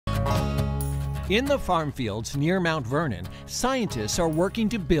In the farm fields near Mount Vernon, scientists are working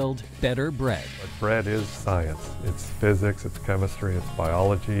to build better bread. But bread is science. It's physics, it's chemistry, it's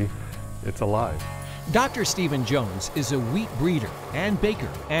biology, it's alive. Dr. Stephen Jones is a wheat breeder and baker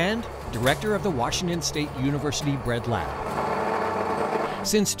and director of the Washington State University Bread Lab.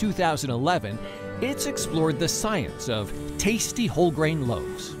 Since 2011, it's explored the science of tasty whole grain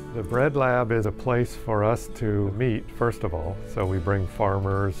loaves. The Bread Lab is a place for us to meet, first of all. So we bring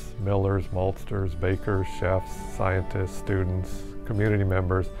farmers, millers, maltsters, bakers, chefs, scientists, students, community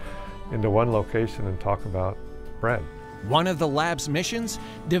members into one location and talk about bread. One of the lab's missions,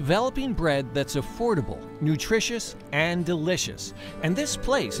 developing bread that's affordable, nutritious, and delicious. And this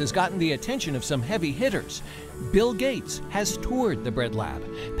place has gotten the attention of some heavy hitters. Bill Gates has toured the Bread Lab.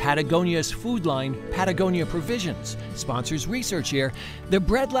 Patagonia's food line, Patagonia Provisions, sponsors research here. The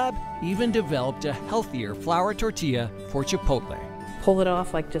Bread Lab even developed a healthier flour tortilla for Chipotle. Pull it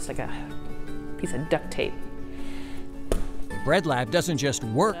off just like a piece of duct tape. Bread Lab doesn't just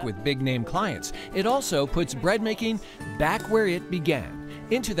work with big-name clients. It also puts bread making back where it began,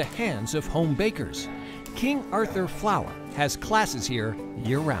 into the hands of home bakers. King Arthur Flour has classes here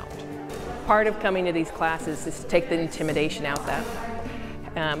year-round. Part of coming to these classes is to take the intimidation out of that.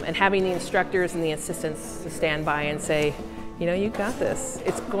 And having the instructors and the assistants to stand by and say, you know, you got this.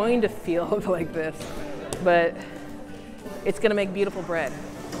 It's going to feel like this, but it's going to make beautiful bread.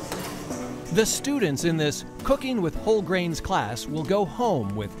 The students in this Cooking with Whole Grains class will go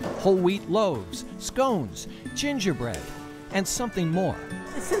home with whole wheat loaves, scones, gingerbread, and something more.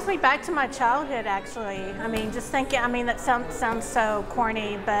 It sends me back to my childhood, actually. I mean, just thinking, that sounds so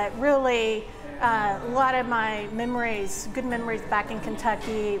corny, but really a lot of my memories, good memories back in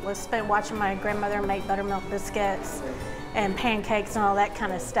Kentucky, was spent watching my grandmother make buttermilk biscuits and pancakes and all that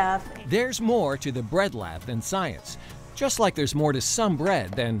kind of stuff. There's more to the Bread Lab than science, just like there's more to some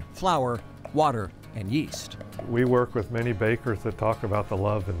bread than flour, water, and yeast. We work with many bakers that talk about the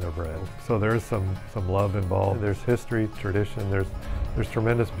love in their bread. So there's some love involved. There's history, tradition, there's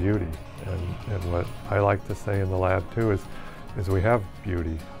tremendous beauty. And what I like to say in the lab too is we have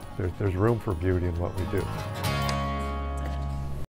beauty. There's room for beauty in what we do.